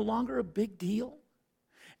 Was it no longer a big deal?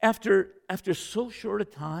 After so short a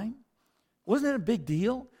time, wasn't it a big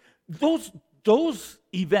deal? Those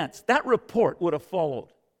events, that report would have followed.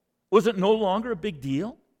 Was it no longer a big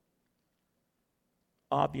deal?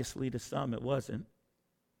 Obviously, to some, it wasn't.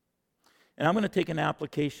 And I'm going to take an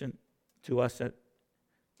application to us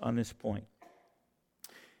on this point.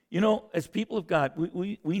 You know, as people of God,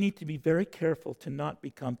 we need to be very careful to not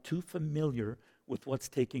become too familiar with what's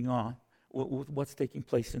taking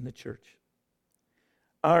place in the church.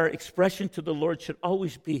 Our expression to the Lord should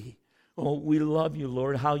always be, oh, we love you,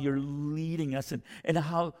 Lord, how you're leading us and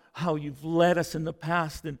how you've led us in the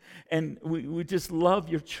past. And we just love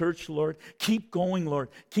your church, Lord. Keep going, Lord.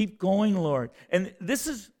 Keep going, Lord. And this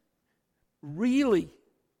is really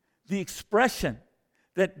the expression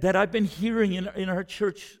that I've been hearing in our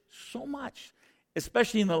church so much,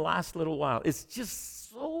 especially in the last little while. It's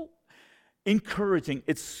just so encouraging.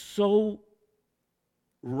 It's so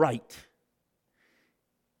right.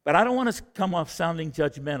 But I don't want to come off sounding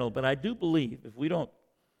judgmental, but I do believe if we don't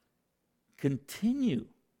continue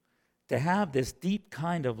to have this deep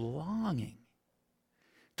kind of longing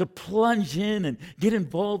to plunge in and get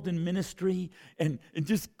involved in ministry and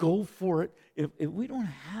just go for it, if we don't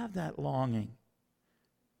have that longing,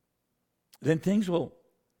 then things will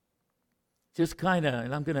just kind of,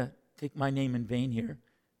 and I'm going to take my name in vain here,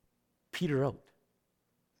 peter out.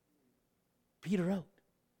 Peter out.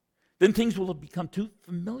 Then things will have become too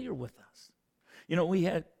familiar with us. You know, we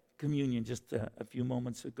had communion just a few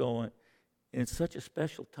moments ago, and it's such a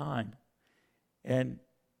special time. And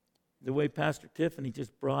the way Pastor Tiffany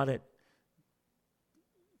just brought it,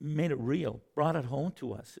 made it real, brought it home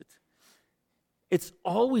to us. It's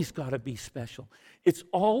always got to be special. It's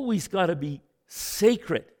always got to be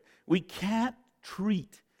sacred. We can't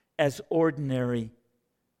treat as ordinary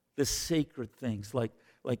the sacred things like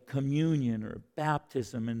communion or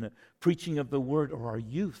baptism and the preaching of the word, or our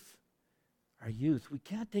youth. Our youth. We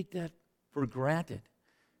can't take that for granted,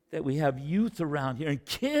 that we have youth around here and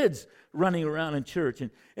kids running around in church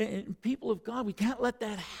and people of God. We can't let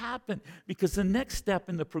that happen, because the next step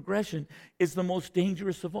in the progression is the most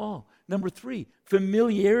dangerous of all. Number 3,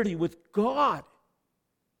 familiarity with God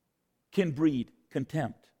can breed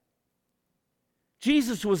contempt.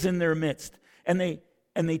 Jesus was in their midst, and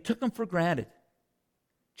they took him for granted.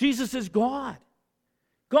 Jesus is God.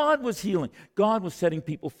 God was healing. God was setting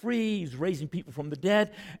people free. He's raising people from the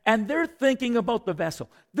dead. And they're thinking about the vessel.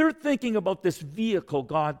 They're thinking about this vehicle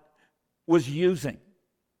God was using.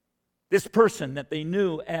 This person that they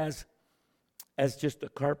knew as just a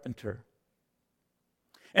carpenter.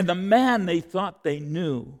 And the man they thought they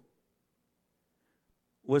knew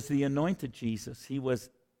was the anointed Jesus. He was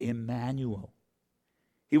Emmanuel.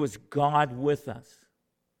 He was God with us.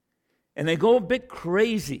 And they go a bit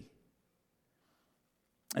crazy.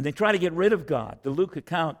 And they try to get rid of God. The Luke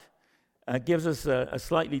account gives us a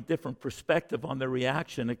slightly different perspective on their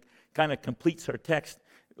reaction. It kind of completes our text.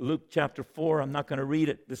 Luke chapter 4, I'm not going to read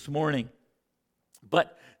it this morning.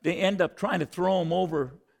 But they end up trying to throw him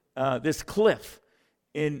over this cliff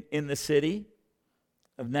in the city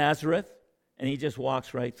of Nazareth, and he just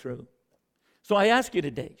walks right through. So I ask you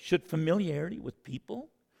today, should familiarity with people,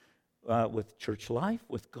 with church life,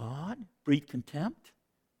 with God, breed contempt?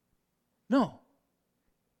 No.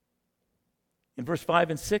 In verse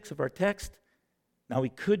 5 and 6 of our text, now he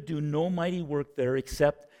could do no mighty work there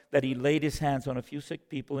except that he laid his hands on a few sick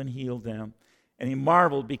people and healed them. And he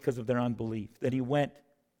marveled because of their unbelief. Then he went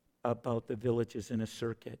about the villages in a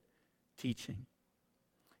circuit, teaching.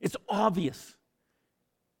 It's obvious,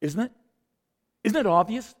 isn't it? Isn't it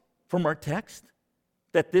obvious from our text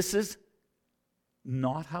that this is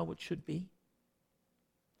not how it should be?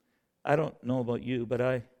 I don't know about you, but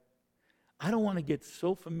I don't want to get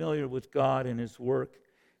so familiar with God and his work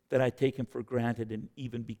that I take him for granted and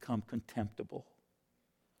even become contemptible.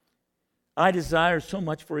 I desire so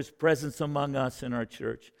much for his presence among us in our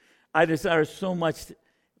church. I desire so much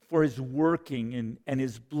for his working and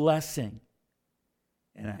his blessing.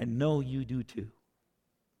 And I know you do too.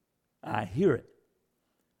 I hear it.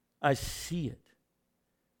 I see it.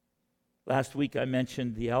 Last week I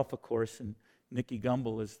mentioned the Alpha Course, and Nicky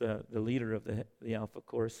Gumbel is the leader of the Alpha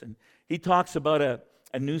Course. And he talks about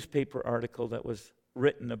a newspaper article that was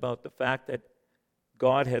written about the fact that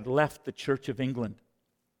God had left the Church of England.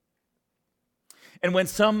 And when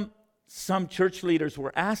some church leaders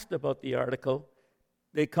were asked about the article,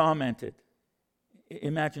 they commented.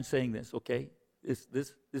 Imagine saying this, okay? This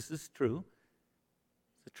is true.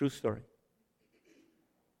 It's a true story.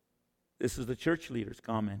 This is the church leaders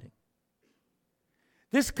commenting.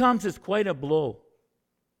 This comes as quite a blow.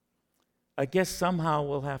 I guess somehow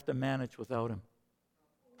we'll have to manage without him.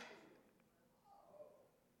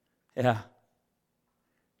 Yeah.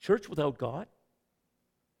 Church without God?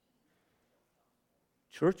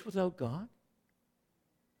 Church without God?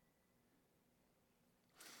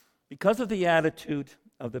 Because of the attitude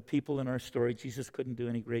of the people in our story, Jesus couldn't do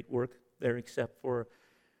any great work there except for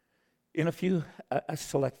in a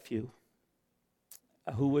select few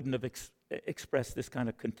who wouldn't have expressed this kind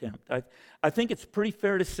of contempt. I think it's pretty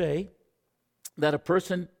fair to say that a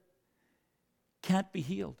person can't be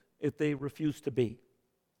healed if they refuse to be.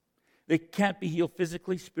 They can't be healed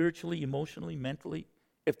physically, spiritually, emotionally, mentally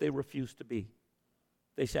if they refuse to be.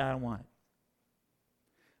 They say, I don't want it.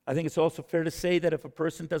 I think it's also fair to say that if a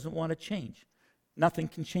person doesn't want to change, nothing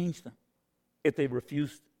can change them if they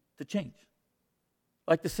refuse to change.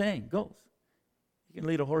 Like the saying goes, you can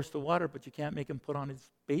lead a horse to water, but you can't make him put on his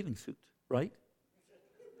bathing suit, right?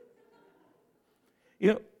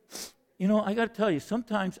 You know, I got to tell you,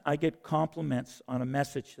 sometimes I get compliments on a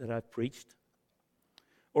message that I've preached,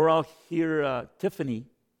 or I'll hear Tiffany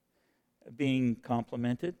being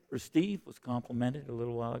complimented, or Steve was complimented a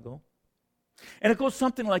little while ago. And it goes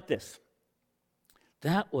something like this.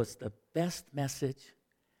 That was the best message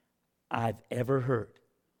I've ever heard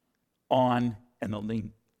on, and they'll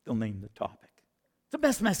name the topic. It's the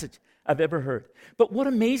best message I've ever heard. But what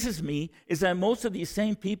amazes me is that most of these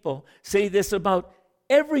same people say this about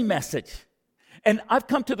every message. And I've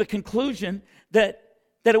come to the conclusion that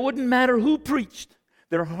it wouldn't matter who preached.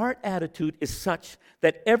 Their heart attitude is such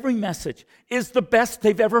that every message is the best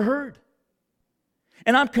they've ever heard.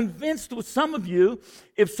 And I'm convinced with some of you,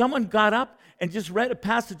 if someone got up and just read a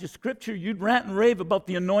passage of Scripture, you'd rant and rave about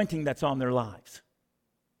the anointing that's on their lives.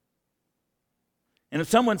 And if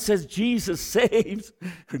someone says Jesus saves,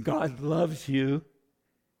 or God loves you,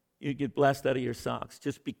 you get blessed out of your socks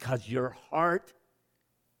just because your heart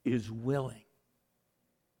is willing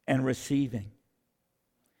and receiving.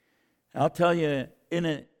 I'll tell you, in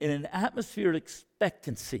an atmosphere of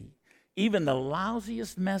expectancy, even the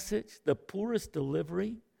lousiest message, the poorest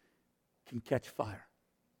delivery can catch fire.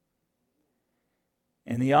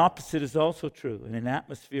 And the opposite is also true. In an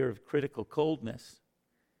atmosphere of critical coldness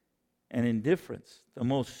and indifference, the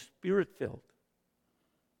most spirit-filled,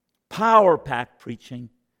 power-packed preaching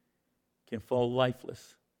can fall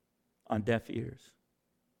lifeless on deaf ears.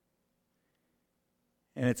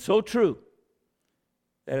 And it's so true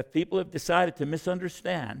that if people have decided to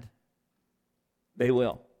misunderstand, they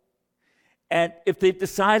will. And if they've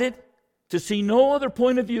decided to see no other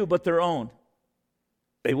point of view but their own,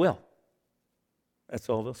 they will. That's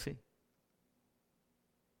all they'll see.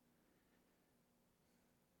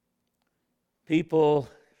 People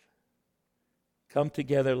come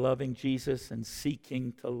together loving Jesus and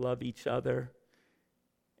seeking to love each other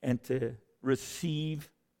and to receive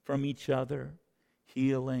from each other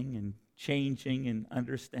healing and changing and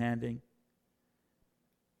understanding.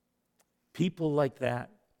 People like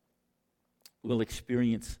that will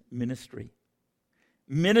experience ministry.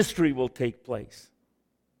 Ministry will take place.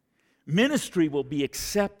 Ministry will be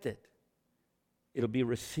accepted. It'll be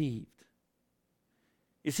received.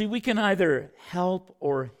 You see, we can either help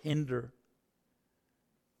or hinder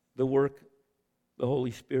the work the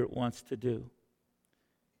Holy Spirit wants to do.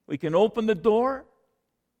 We can open the door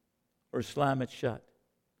or slam it shut.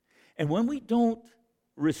 And when we don't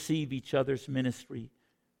receive each other's ministry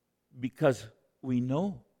because we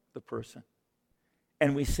know the person,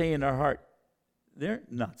 and we say in our heart, they're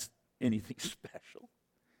not anything special.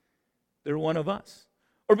 They're one of us.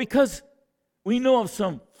 Or because we know of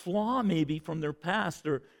some flaw maybe from their past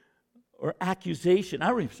or accusation.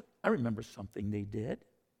 I remember something they did.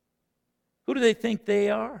 Who do they think they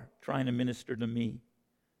are trying to minister to me?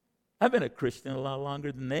 I've been a Christian a lot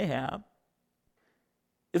longer than they have.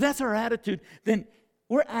 If that's our attitude, then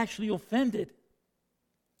we're actually offended.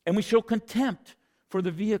 And we show contempt for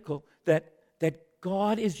the vehicle that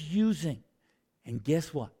God is using. And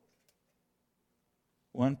guess what?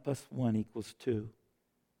 1 + 1 = 2.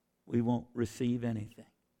 We won't receive anything.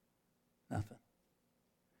 Nothing.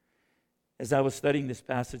 As I was studying this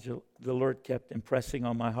passage, the Lord kept impressing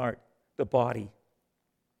on my heart the body.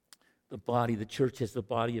 The body, the church is the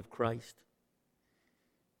body of Christ.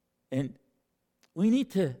 And we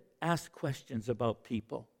need to ask questions about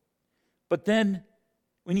people. But then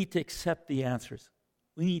we need to accept the answers.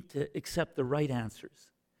 We need to accept the right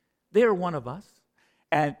answers. They are one of us,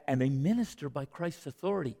 and they minister by Christ's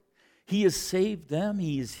authority. He has saved them.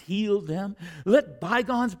 He has healed them. Let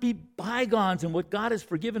bygones be bygones, and what God has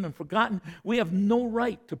forgiven and forgotten, we have no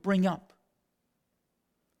right to bring up.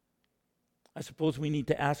 I suppose we need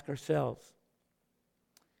to ask ourselves,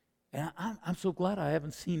 and I'm so glad I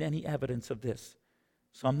haven't seen any evidence of this.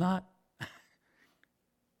 So I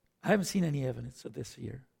haven't seen any evidence of this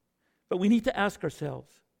here. But we need to ask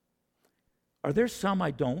ourselves, are there some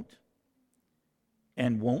I don't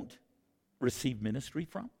and won't receive ministry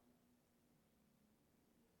from?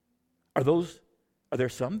 Are there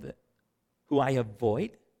some who I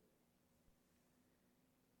avoid?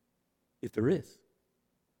 If there is,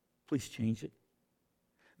 please change it.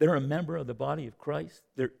 They're a member of the body of Christ.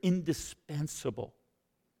 They're indispensable.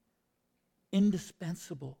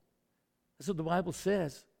 Indispensable. That's what the Bible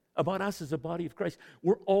says about us as a body of Christ.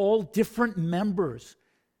 We're all different members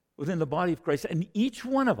within the body of Christ, and each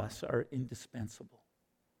one of us are indispensable.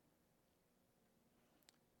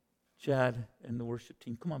 Chad and the worship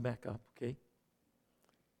team, come on back up, okay?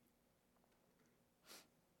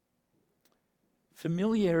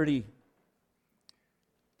 Familiarity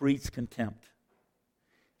breeds contempt.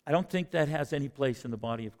 I don't think that has any place in the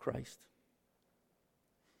body of Christ.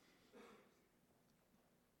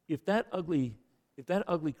 If that ugly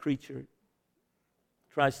creature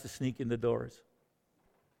tries to sneak in the doors,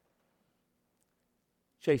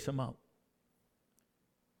 chase him out.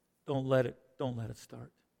 Don't let it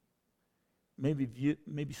start.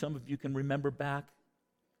 Maybe some of you can remember back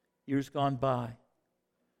years gone by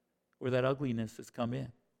where that ugliness has come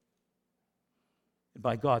in. And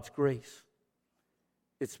by God's grace,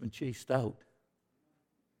 it's been chased out.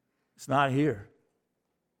 It's not here.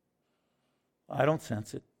 I don't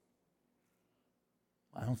sense it.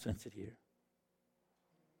 I don't sense it here.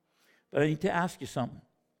 But I need to ask you something.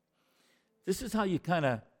 This is how you kind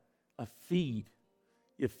of feed.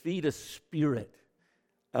 You feed a spirit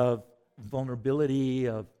of vulnerability,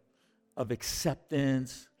 of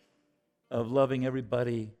acceptance, of loving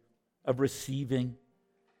everybody, of receiving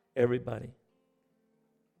everybody.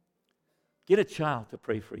 Get a child to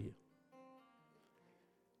pray for you.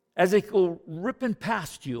 As they go ripping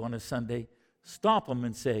past you on a Sunday, stop them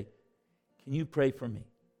and say, "Can you pray for me?"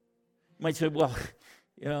 You might say, "Well,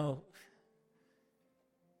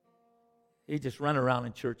 they just run around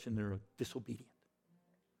in church and they're disobedient."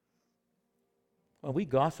 Well, we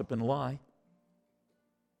gossip and lie.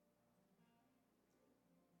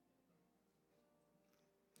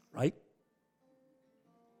 Right?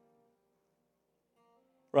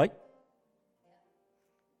 Right?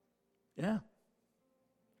 Yeah.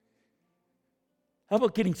 How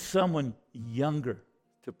about getting someone younger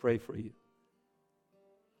to pray for you?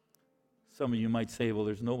 Some of you might say, "Well,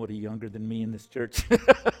 there's nobody younger than me in this church." So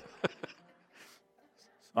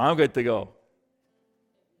I'm good to go.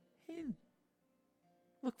 Hey,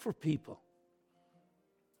 look for people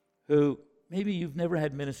who maybe you've never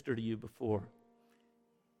had minister to you before.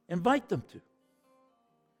 Invite them to.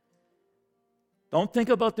 Don't think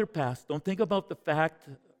about their past. Don't think about the fact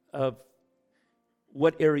of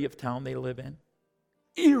what area of town they live in.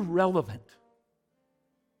 Irrelevant.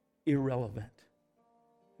 Irrelevant.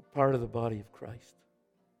 Part of the body of Christ.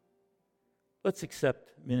 Let's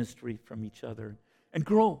accept ministry from each other and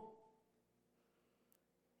grow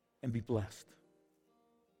and be blessed.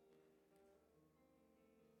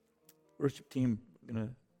 Worship team, we're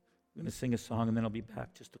going to sing a song and then I'll be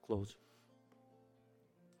back just to close.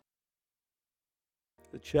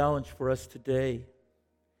 The challenge for us today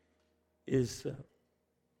is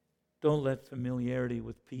don't let familiarity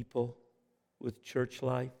with people, with church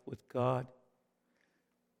life, with God,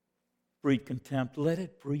 breed contempt. Let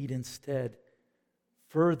it breed instead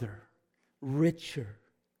further, richer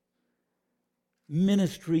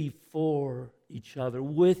ministry for each other,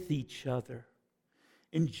 with each other.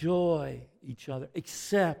 Enjoy each other,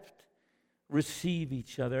 accept, receive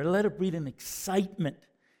each other. Let it breed an excitement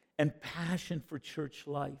and passion for church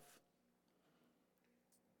life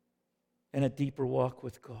and a deeper walk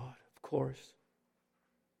with God, of course.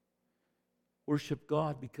 Worship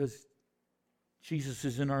God because Jesus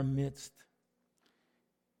is in our midst.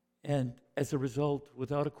 And as a result,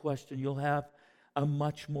 without a question, you'll have a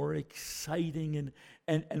much more exciting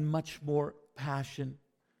and much more passion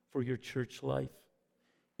for your church life.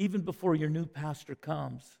 Even before your new pastor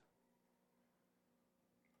comes,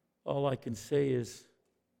 all I can say is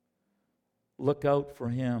look out for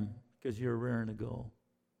him because you're raring to go.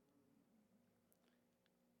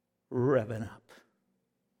 Revving up.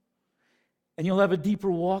 And you'll have a deeper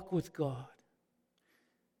walk with God.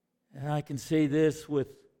 And I can say this with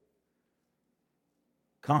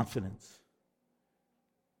confidence.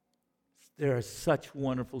 There are such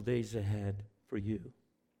wonderful days ahead for you.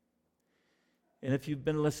 And if you've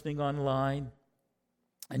been listening online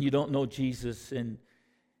and you don't know Jesus,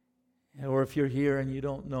 or if you're here and you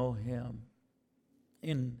don't know him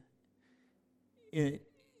in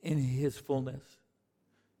his fullness,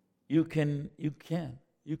 you can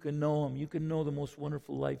know him. You can know the most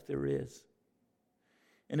wonderful life there is.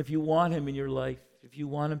 And if you want him in your life, if you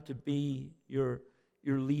want him to be your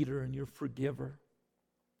leader and your forgiver,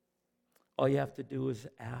 all you have to do is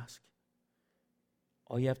ask.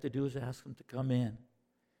 All you have to do is ask him to come in,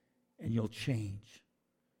 and you'll change.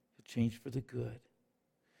 You'll change for the good.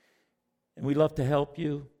 And we'd love to help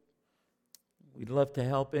you. We'd love to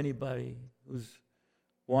help anybody who's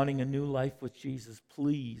wanting a new life with Jesus.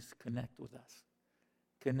 Please connect with us.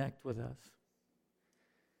 Connect with us.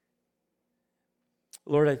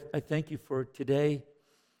 Lord, I thank you for today,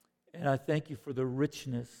 and I thank you for the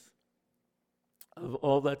richness of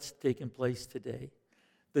all that's taken place today,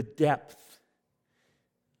 the depth.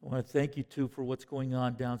 I want to thank you, too, for what's going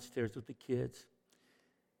on downstairs with the kids.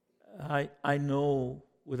 I know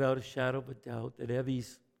without a shadow of a doubt that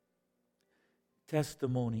Evie's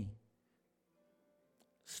testimony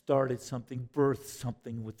started something, birthed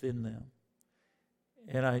something within them.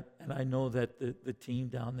 And I know that the team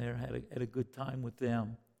down there had a good time with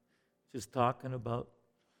them, just talking about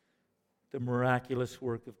the miraculous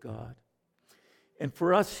work of God. And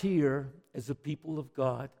for us here, as a people of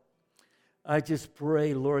God, I just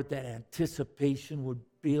pray, Lord, that anticipation would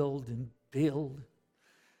build and build.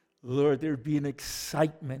 Lord, there'd be an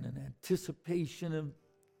excitement and anticipation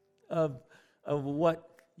of what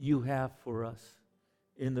you have for us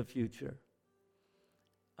in the future.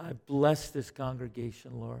 I bless this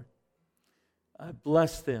congregation, Lord. I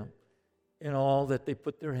bless them in all that they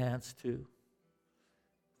put their hands to.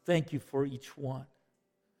 Thank you for each one.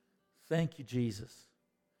 Thank you, Jesus.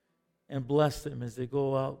 And bless them as they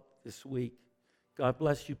go out this week. God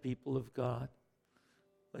bless you, people of God.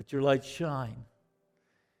 Let your light shine.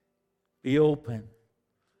 Be open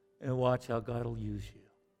and watch how God will use you.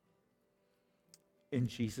 In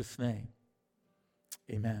Jesus' name,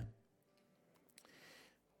 amen.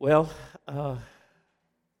 Well,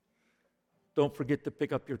 don't forget to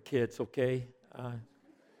pick up your kids, okay?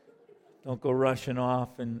 Don't go rushing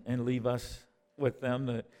off and leave us with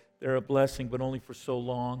them. They're a blessing, but only for so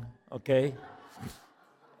long, okay?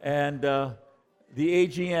 And the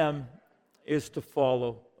AGM is to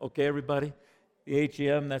follow, okay, everybody? The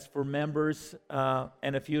AGM, that's for members.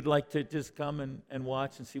 And if you'd like to just come and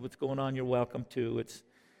watch and see what's going on, you're welcome to. It's,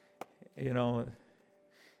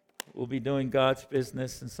 we'll be doing God's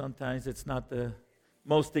business, and sometimes it's not the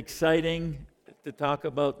most exciting to talk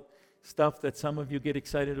about stuff that some of you get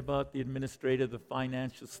excited about, the administrative, the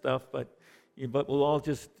financial stuff, but we'll all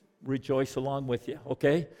just rejoice along with you,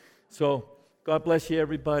 okay? So God bless you,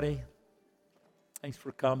 everybody. Thanks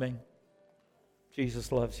for coming.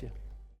 Jesus loves you.